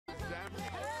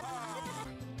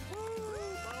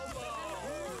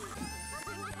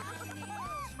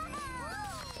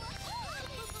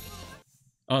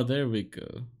Oh, there we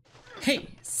go. Hey,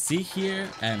 C here,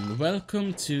 and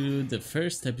welcome to the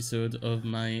first episode of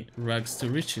my Rags to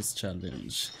Riches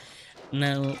challenge.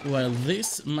 Now, while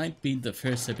this might be the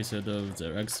first episode of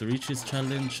the Rags to Riches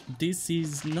challenge, this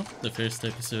is not the first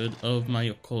episode of my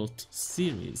occult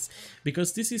series,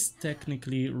 because this is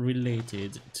technically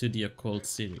related to the occult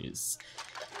series.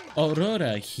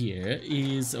 Aurora here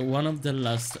is one of the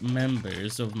last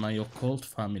members of my occult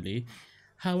family.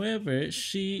 However,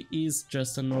 she is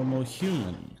just a normal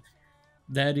human.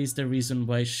 That is the reason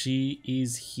why she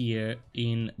is here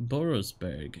in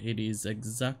Borosberg. It is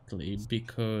exactly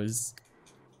because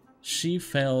she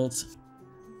felt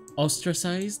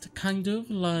ostracized, kind of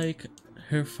like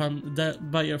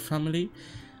by her family,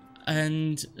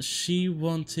 and she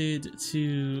wanted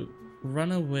to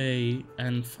run away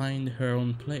and find her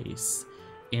own place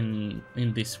in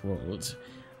this world.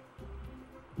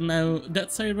 Now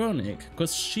that's ironic,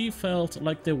 because she felt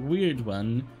like the weird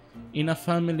one in a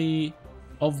family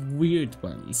of weird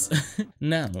ones.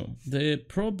 Now, the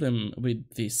problem with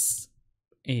this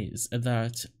is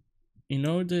that in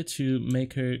order to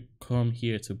make her come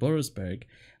here to Borosberg,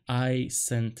 I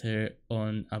sent her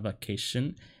on a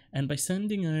vacation, and by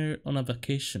sending her on a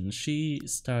vacation, she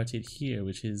started here,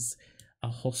 which is a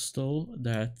hostel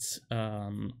that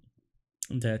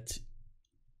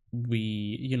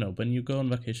when you go on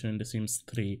vacation in The Sims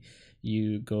 3,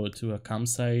 you go to a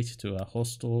campsite, to a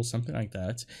hostel, something like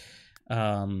that.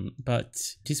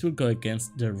 But this will go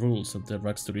against the rules of the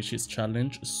Rags to Riches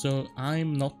challenge, so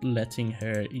I'm not letting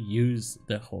her use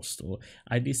the hostel.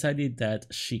 I decided that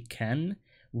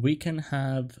we can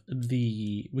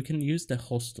use the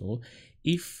hostel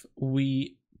if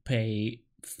we pay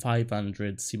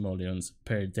 500 simoleons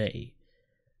per day.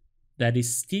 That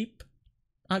is steep,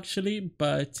 actually,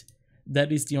 but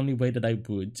that is the only way that I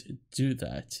would do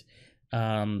that.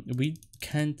 We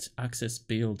can't access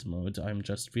build mode, I'm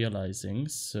just realizing,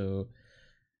 so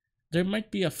there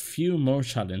might be a few more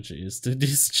challenges to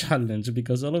this challenge,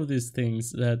 because all of these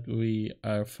things that we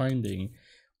are finding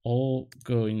all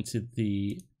go into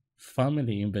the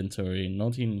family inventory,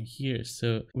 not in here,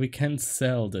 so we can't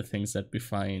sell the things that we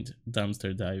find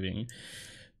dumpster diving.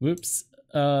 Whoops.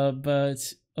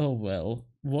 But oh well.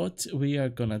 What we are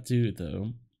gonna do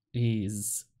though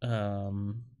is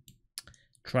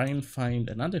try and find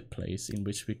another place in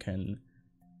which we can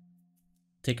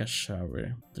take a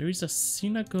shower. There is a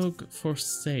synagogue for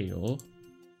sale,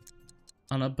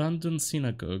 an abandoned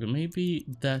synagogue. Maybe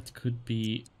that could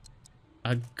be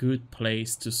a good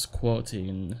place to squat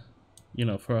in,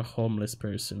 for a homeless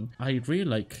person. I really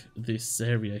like this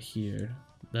area here.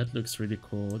 That looks really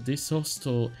cool. This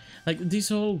hostel, like this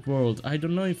whole world, I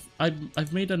don't know if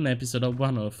I've made an episode of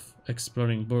one of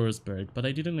exploring Borosberg, but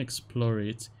I didn't explore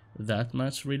it that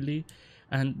much really.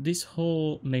 And this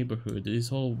whole neighborhood, this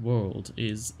whole world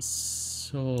is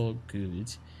so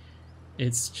good.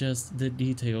 It's just the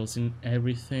details in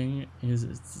everything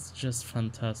it's just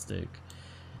fantastic.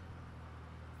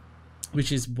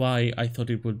 Which is why I thought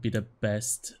it would be the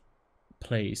best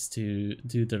place to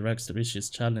do the Rags to Riches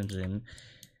challenge in.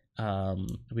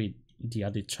 With the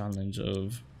added challenge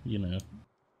of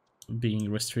being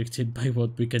restricted by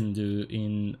what we can do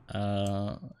in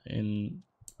a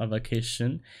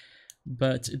vacation.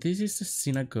 But this is a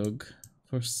synagogue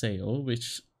for sale,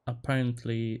 which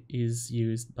apparently is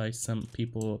used by some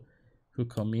people who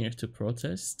come here to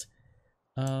protest.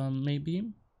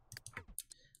 Maybe.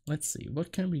 Let's see,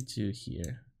 what can we do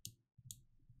here?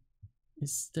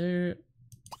 Is there...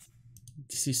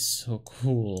 This is so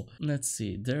cool. Let's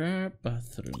see, there are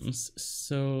bathrooms,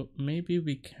 so maybe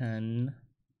we can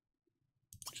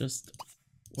just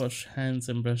wash hands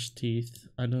and brush teeth.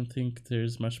 I don't think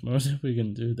there's much more that we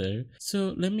can do there.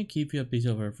 So let me give you a bit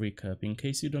of a recap in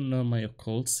case you don't know my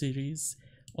occult series.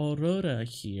 Aurora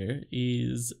here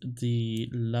is the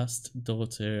last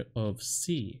daughter of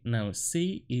C. Now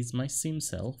C is my sim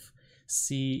self.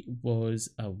 C was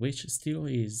a witch, still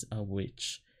is a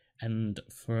witch. And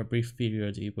for a brief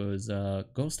period, he was a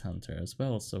ghost hunter as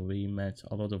well, so we met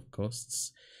a lot of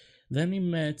ghosts. Then he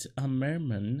met a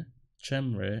merman,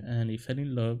 Chemre, and he fell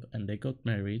in love and they got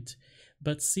married.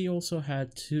 But C also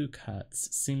had two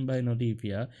cats, Simba and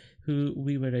Olivia, who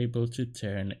we were able to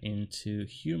turn into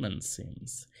human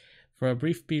sims. For a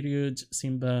brief period,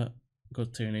 Simba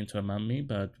got turned into a mummy,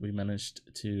 but we managed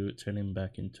to turn him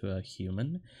back into a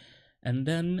human. And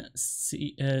then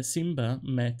Simba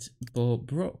met Bo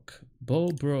Brook. Bo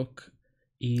Brook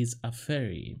is a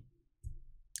fairy.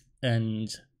 And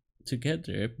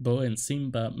together, Bo and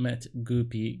Simba met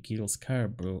Goopy Gil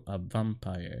Scarborough, a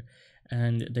vampire.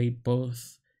 And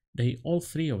all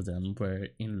three of them were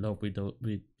in love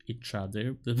with each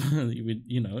other.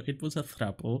 It was a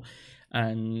throuple,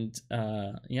 and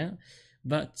yeah.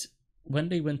 But when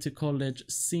they went to college,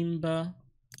 Simba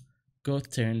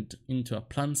got turned into a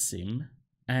plant sim,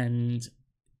 and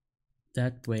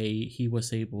that way he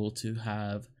was able to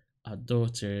have a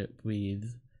daughter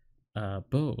with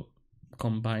Bo,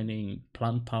 combining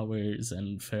plant powers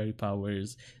and fairy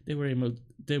powers. They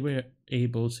were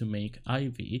able to make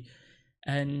Ivy,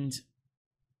 and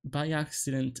by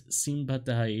accident Simba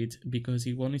died because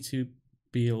he wanted to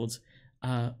build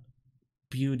a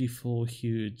beautiful,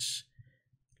 huge,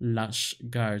 lush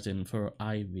garden for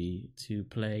Ivy to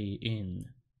play in,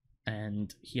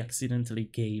 and he accidentally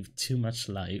gave too much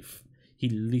life. He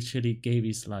literally gave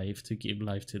his life to give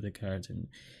life to the garden,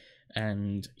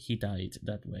 and he died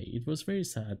that way. It was very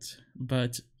sad,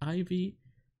 but Ivy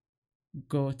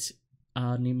got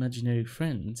an imaginary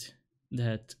friend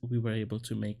that we were able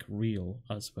to make real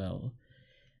as well.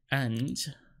 And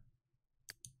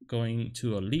going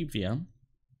to Olivia,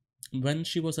 when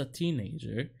she was a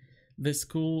teenager, the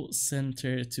school sent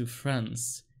her to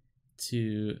France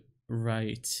to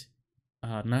write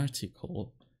an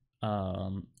article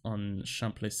on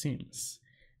Champlain,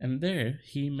 and there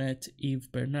he met Yves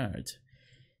Bernard.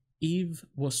 Yves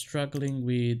was struggling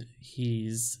with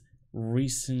his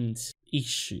recent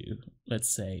issue,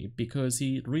 let's say, because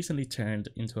he recently turned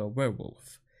into a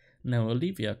werewolf. Now,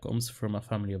 Olivia comes from a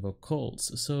family of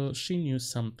occults, so she knew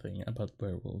something about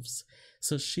werewolves.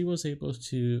 So she was able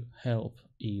to help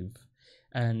Yves.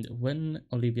 And when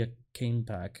Olivia came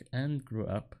back and grew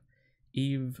up,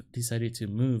 Yves decided to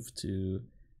move to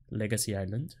Legacy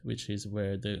Island, which is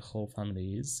where the whole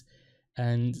family is,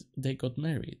 and they got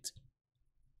married.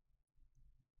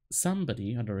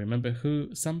 Somebody, I don't remember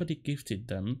who, somebody gifted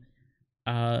them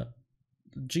a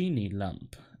genie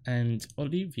lamp, and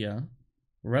Olivia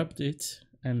rubbed it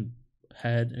and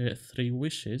had her 3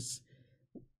 wishes.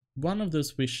 One of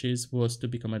those wishes was to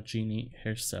become a genie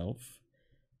herself,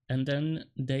 and then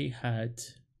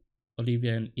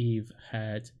Olivia and Yves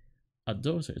had a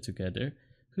daughter together,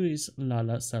 who is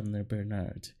Lala Sumner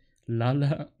Bernard.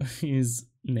 Lala is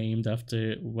named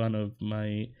after one of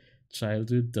my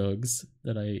childhood dogs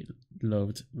that I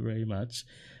loved very much,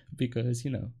 because,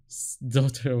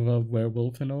 daughter of a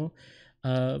werewolf and all.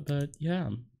 But yeah,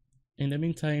 in the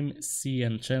meantime, C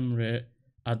and Chemre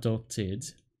adopted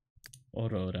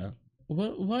Aurora.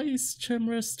 Why is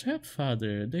Chemra's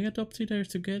stepfather? They adopted her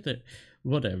together.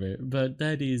 Whatever, but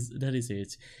that is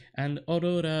it. And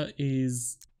Aurora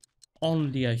is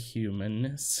only a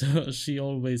human, so she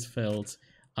always felt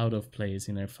out of place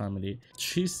in her family.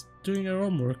 She's doing her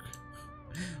homework.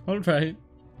 Alright.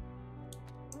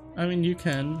 I mean, you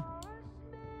can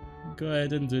go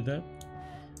ahead and do that.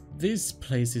 This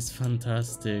place is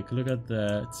fantastic. Look at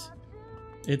that.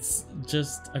 It's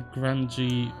just a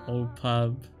grungy old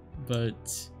pub,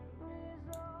 but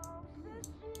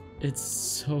it's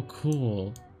so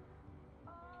cool.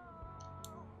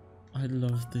 I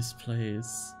love this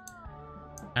place.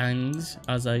 And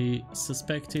as I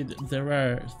suspected, there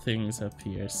are things up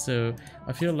here, so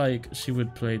I feel like she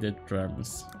would play the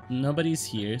drums. Nobody's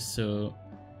here, so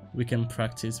we can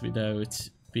practice without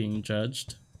being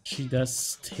judged. She does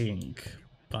stink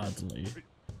badly,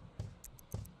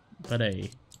 but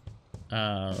hey,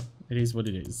 it is what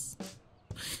it is.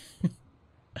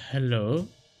 Hello?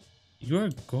 You are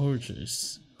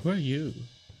gorgeous. Who are you?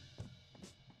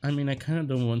 I mean, I kind of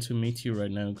don't want to meet you right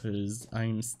now because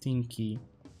I'm stinky.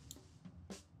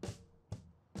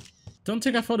 Don't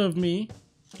take a photo of me.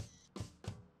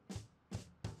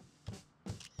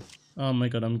 Oh my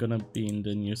god, I'm gonna be in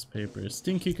the newspaper.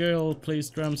 Stinky girl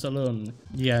plays drums alone.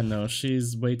 Yeah, no,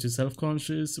 she's way too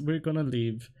self-conscious. We're gonna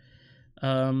leave.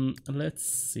 Let's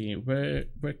see, where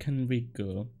can we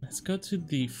go? Let's go to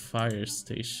the fire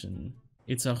station.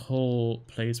 It's a whole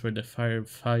place where the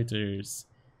firefighters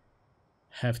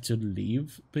have to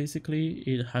leave, basically.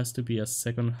 It has to be a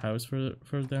second house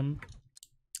for them.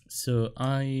 So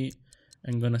I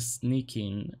am gonna sneak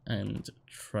in and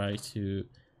try to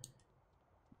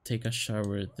take a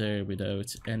shower there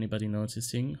without anybody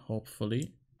noticing,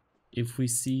 hopefully. If we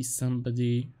see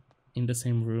somebody in the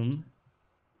same room,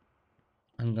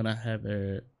 I'm gonna have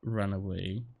her run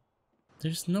away.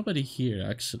 There's nobody here,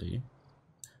 actually.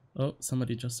 Oh,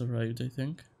 somebody just arrived, I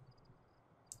think.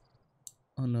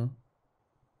 Oh no.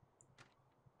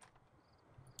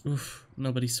 Oof,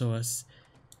 nobody saw us.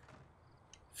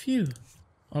 Phew.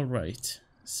 Alright,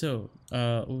 so,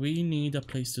 we need a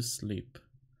place to sleep.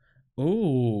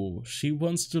 Oh, she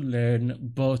wants to learn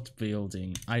boat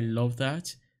building. I love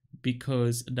that,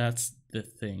 because that's the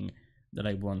thing that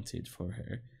I wanted for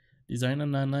her. design a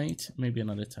nanite, maybe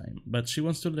another time. But she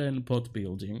wants to learn bot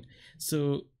building.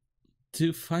 So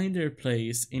to find her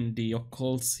place in the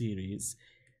occult series,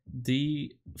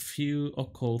 the few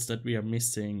occults that we are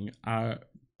missing are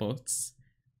bots,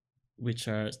 which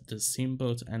are the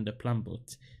Simbot and the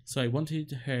Plumbot. So I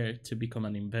wanted her to become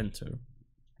an inventor.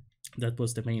 That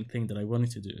was the main thing that I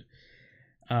wanted to do.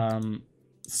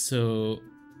 So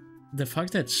the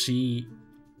fact that she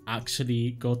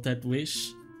actually got that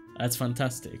wish, that's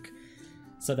fantastic.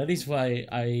 So that is why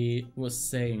I was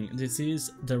saying this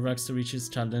is the Rags to Riches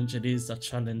challenge. It is a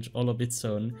challenge all of its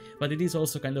own, but it is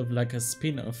also kind of like a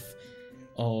spin-off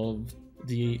of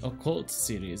the occult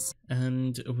series.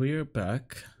 And we're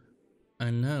back.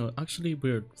 And now, actually,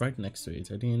 we're right next to it.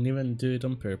 I didn't even do it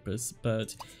on purpose,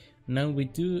 but now we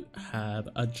do have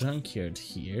a junkyard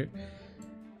here.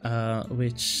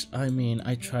 Which, I mean,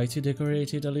 I try to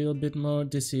decorate it a little bit more.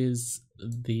 This is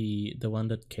the one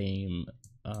that came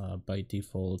by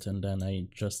default, and then I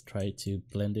just try to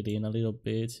blend it in a little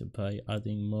bit by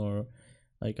adding more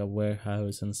like a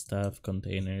warehouse and stuff,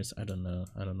 containers. I don't know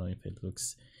if it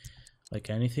looks like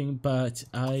anything, but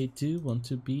I do want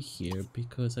to be here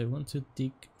because I want to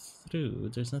dig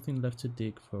through. There's nothing left to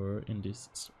dig for in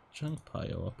this junk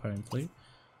pile, apparently.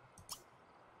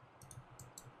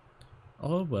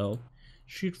 Oh well,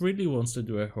 she really wants to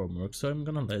do her homework, so I'm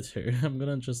gonna let her. I'm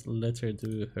gonna just let her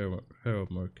do her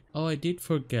homework. Oh, I did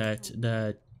forget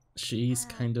that she's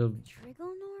kind of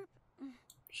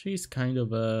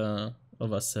a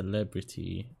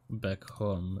celebrity back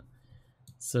home,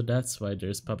 so that's why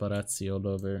there's paparazzi all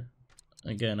over.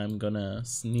 Again, I'm gonna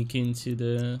sneak into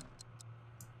the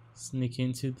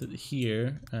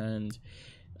here, and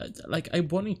like I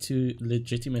wanted to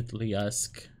legitimately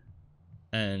ask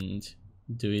and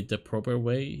do it the proper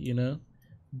way, you know,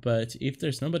 but if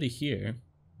there's nobody here,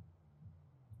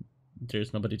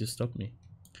 there's nobody to stop me.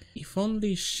 If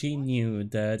only she knew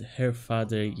that her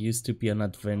father used to be an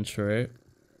adventurer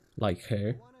like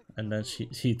her, and then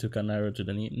he took an arrow to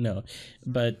the knee. No,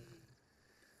 but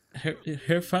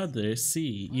her father,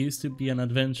 C, used to be an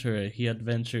adventurer. He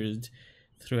adventured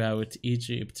throughout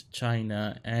Egypt,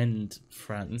 China, and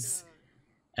France,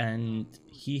 and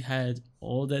he had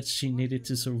all that she needed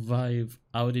to survive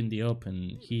out in the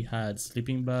open. He had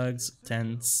sleeping bags,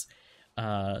 tents,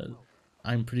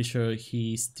 I'm pretty sure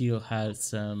he still had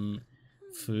some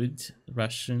food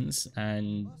rations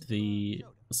and the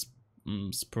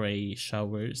spray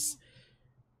showers.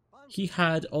 He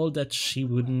had all that she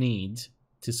would need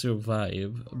to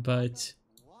survive, but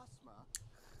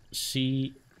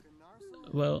she,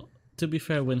 well, to be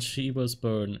fair, when she was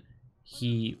born,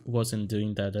 he wasn't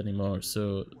doing that anymore,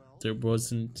 so there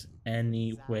wasn't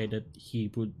any way that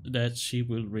she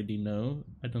would really know.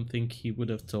 I don't think he would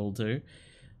have told her,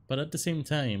 but at the same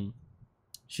time,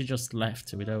 she just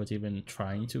left without even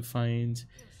trying to find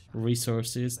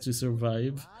resources to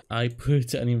survive. I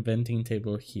put an inventing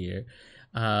table here,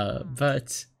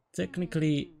 but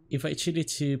technically, if I cheated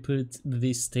to put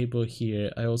this table here,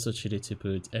 I also cheated to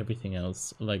put everything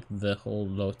else, like the whole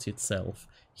lot itself,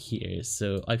 here.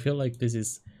 So I feel like this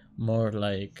is more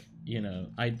like, you know,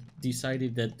 I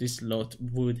decided that this lot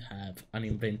would have an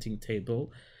inventing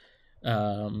table,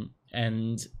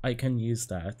 and I can use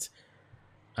that.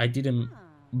 I didn't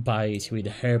buy it with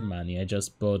her money, I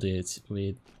just bought it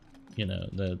with, you know,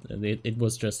 it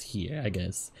was just here, I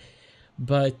guess.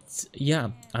 But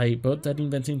yeah, I bought that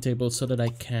inventing table so that I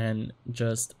can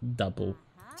just double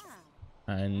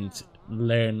and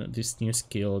learn this new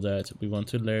skill that we want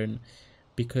to learn,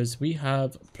 because we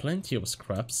have plenty of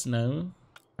scraps now.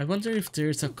 I wonder if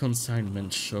there's a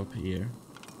consignment shop here.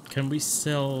 Can we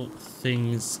sell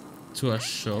things to a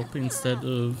shop instead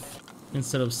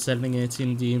of selling it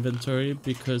in the inventory?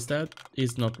 Because that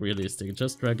is not realistic.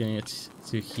 Just dragging it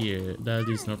to here, that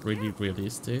is not really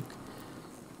realistic.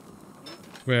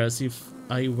 Whereas if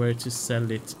I were to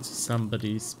sell it to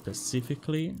somebody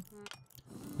specifically,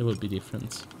 it would be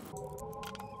different.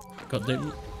 God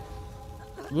damn.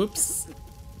 Whoops.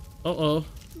 Uh-oh.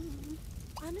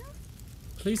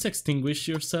 Please extinguish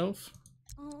yourself.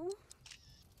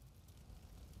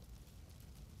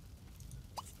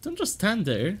 Don't just stand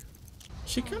there.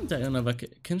 She can't die on a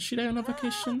vacation. Can she die on a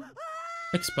vacation?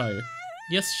 Expire.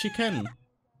 Yes, she can.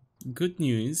 Good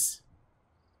news.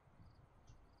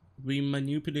 We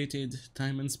manipulated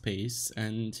time and space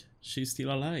and she's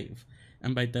still alive.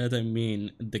 And by that I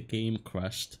mean the game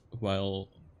crashed while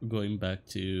going back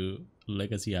to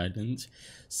Legacy Island.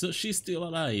 So she's still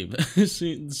alive.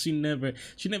 she never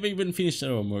even finished her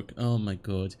homework. Oh my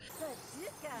god.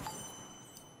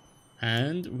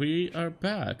 And we are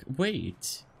back.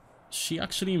 Wait. She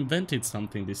actually invented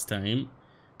something this time.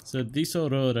 So this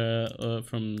Aurora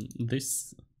from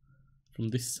this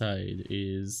side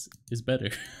is better.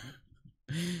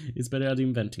 It's better at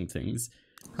inventing things.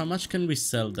 How much can we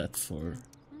sell that for?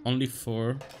 Only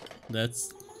 4.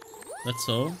 That's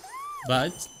all.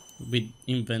 But we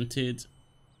invented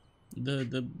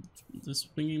the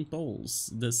swinging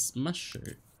poles, the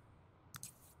smasher.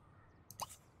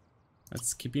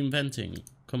 Let's keep inventing.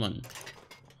 Come on.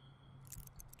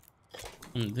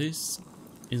 And this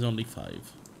is only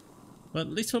 5. But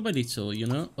little by little, you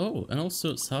know. Oh, and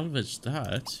also salvage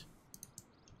that.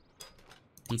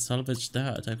 And salvage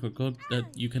that. I forgot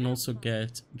that you can also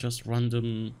get just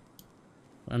random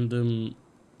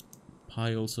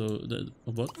piles of the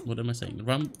what am I saying?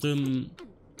 Random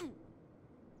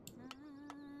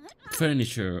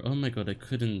furniture. Oh my god, I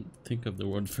couldn't think of the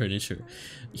word furniture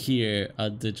here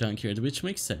at the junkyard, which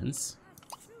makes sense.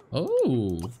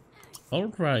 Oh,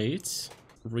 all right.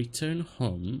 Return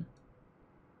home,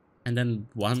 and then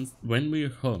when we're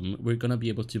home, we're gonna be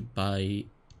able to buy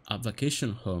a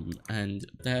vacation home, and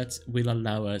that will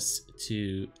allow us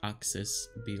to access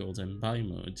build and buy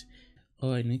mode.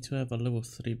 Oh, I need to have a level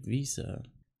 3 visa.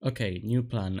 Okay, new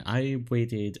plan. I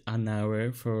waited an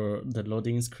hour for the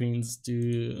loading screens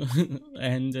to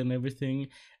end and everything,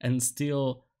 and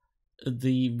still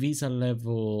the visa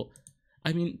level,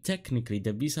 I mean, technically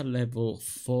the visa level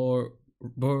for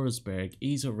Borsberg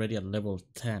is already at level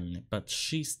 10, but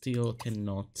she still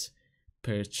cannot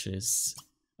purchase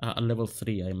a level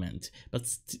 3 I meant, but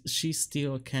she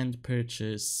still can't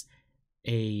purchase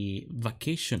a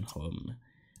vacation home.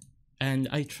 And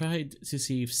I tried to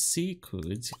see if she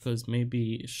could, because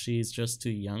maybe she's just too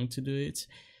young to do it.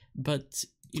 But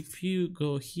if you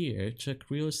go here, check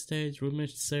real estate,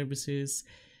 roommate services,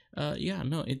 yeah,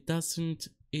 no, it doesn't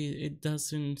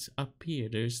appear.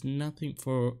 There's nothing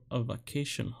for a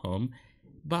vacation home,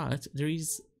 but there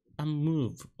is a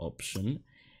move option,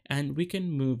 and we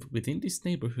can move within this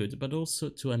neighborhood, but also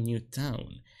to a new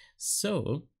town.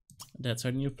 So that's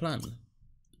our new plan.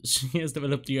 She has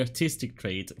developed the artistic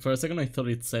trait. For a second I thought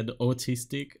it said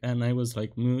autistic, and I was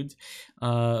like, mood,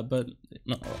 but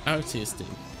no, artistic.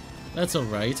 That's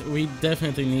alright. We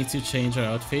definitely need to change our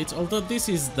outfit, although this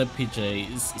is the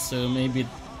PJs, so maybe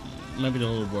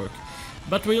that'll work.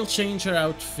 But we'll change our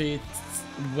outfit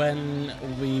when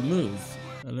we move.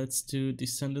 Let's do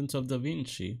Descendant of Da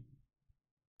Vinci.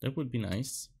 That would be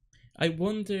nice. I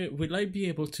wonder, will I be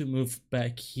able to move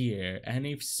back here? And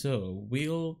if so,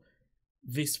 will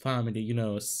this family, you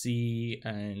know, C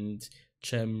and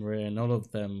Chemre and all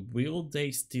of them, will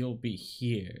they still be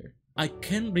here? I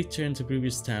can return to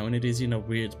previous town. It is in a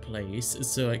weird place,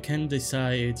 so I can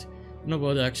decide, you know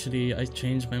what, actually I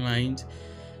changed my mind,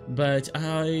 but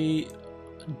I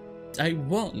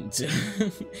won't.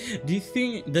 The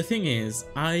thing is,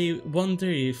 I wonder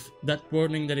if that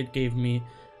warning that it gave me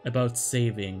about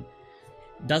saving,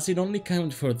 does it only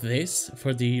count for this,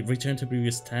 for the return to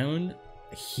previous town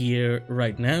here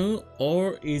right now,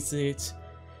 or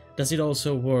does it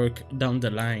also work down the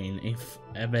line if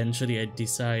eventually I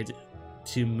decide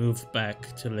to move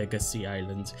back to Legacy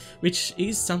Island, which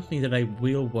is something that I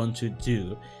will want to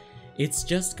do. It's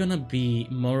just gonna be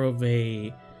more of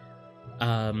a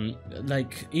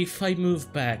like, if I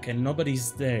move back and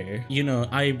nobody's there, you know,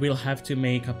 I will have to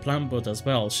make a plan boat as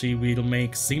well. She will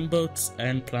make sim boats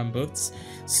and plan boats,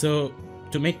 so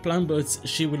to make plan boats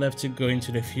she will have to go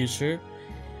into the future.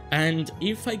 And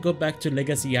if I go back to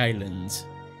Legacy Island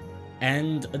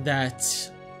and that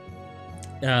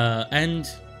and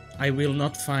I will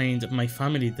not find my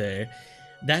family there,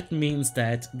 that means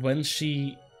that when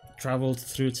she traveled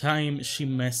through time, she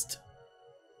messed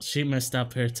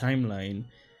up her timeline.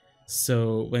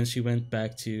 So when she went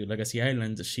back to Legacy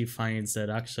Island, she finds that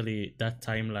actually that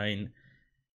timeline,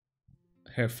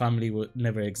 her family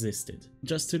never existed.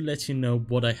 Just to let you know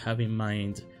what I have in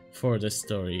mind for the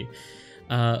story.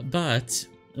 But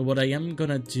what I am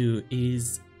gonna do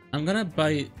is I'm gonna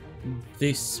buy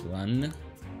this one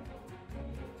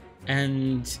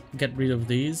and get rid of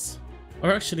these.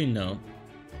 Or actually no,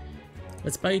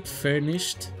 let's buy it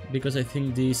furnished, because I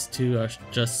think these two are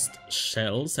just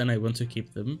shells and I want to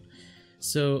keep them.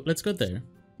 So let's go there.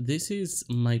 This is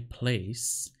my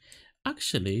place.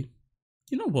 Actually,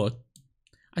 you know what?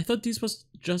 I thought this was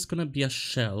just gonna be a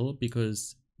shell,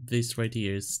 because this right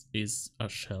here is a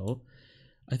shell.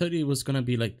 I thought it was gonna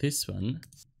be like this one,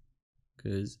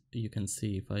 because you can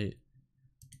see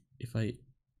if I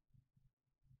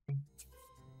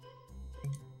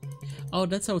oh,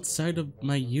 that's outside of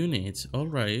my unit. All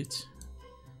right,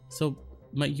 so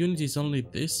my unit is only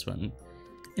this one.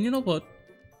 And you know what?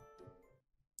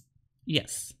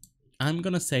 Yes, I'm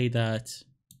gonna say that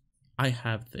I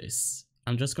have this.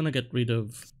 I'm just gonna get rid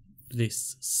of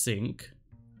this sink.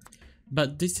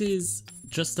 But this is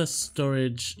just a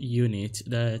storage unit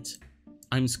that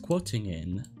I'm squatting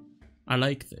in. I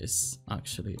like this,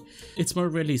 actually. It's more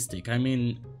realistic. I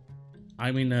mean,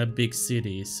 I'm in a big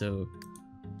city, so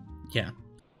yeah.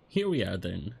 Here we are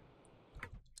then.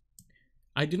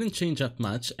 I didn't change up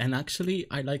much, and actually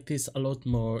I like this a lot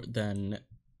more than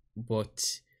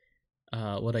what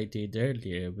I did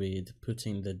earlier with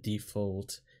putting the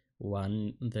default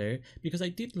one there, because I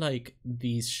did like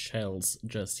these shells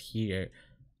just here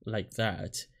like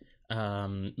that,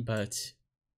 but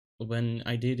when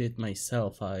I did it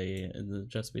myself, I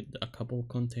just with a couple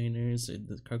containers,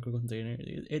 the cargo container,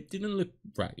 it didn't look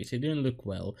right, it didn't look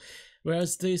well,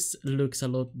 whereas this looks a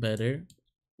lot better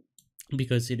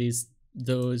because it is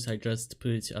those. I just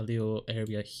put a little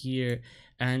area here,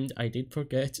 and I did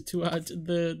forget to add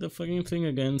the fucking thing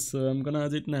again, so I'm gonna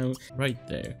add it now right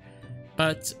there.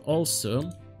 But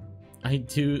also I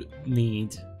do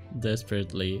need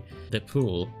desperately the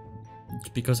pool,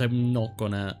 because I'm not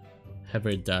gonna have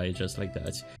her die just like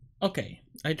that. Okay,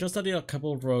 I just added a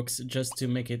couple rocks just to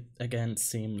make it again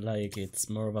seem like it's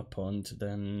more of a pond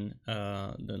than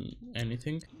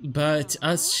anything. But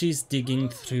as she's digging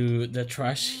through the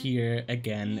trash here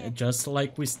again, just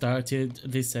like we started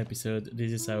this episode,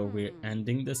 this is how we're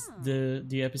ending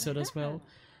the episode as well.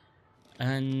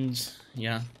 And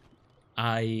yeah,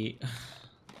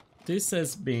 this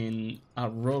has been a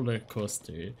roller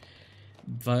coaster,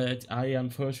 but I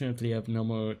unfortunately have no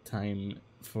more time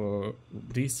for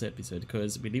this episode,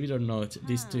 because believe it or not,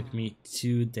 this took me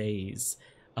 2 days,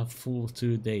 a full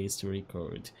 2 days to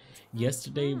record.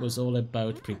 Yesterday was all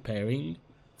about preparing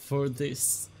for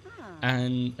this,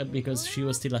 and because she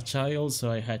was still a child,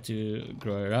 so I had to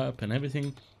grow her up and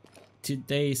everything.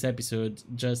 Today's episode,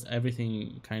 just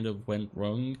everything kind of went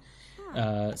wrong,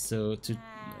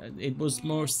 it was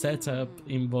more setup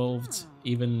involved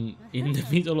even in the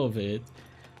middle of it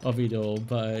all.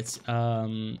 But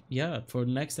yeah, for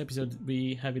next episode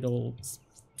we have it all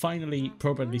finally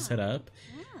properly set up.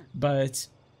 But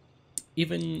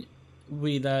even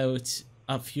without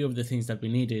a few of the things that we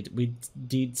needed, we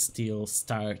did still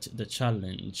start the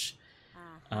challenge.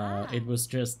 It was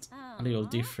just a little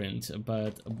different,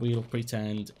 but we'll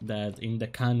pretend that in the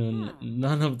canon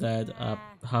none of that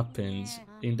happened.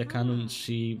 In the canon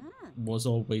she was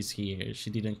always here. She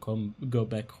didn't go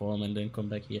back home and then come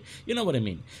back here. You know what I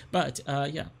mean. But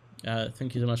yeah,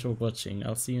 thank you so much for watching.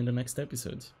 I'll see you in the next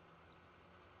episode.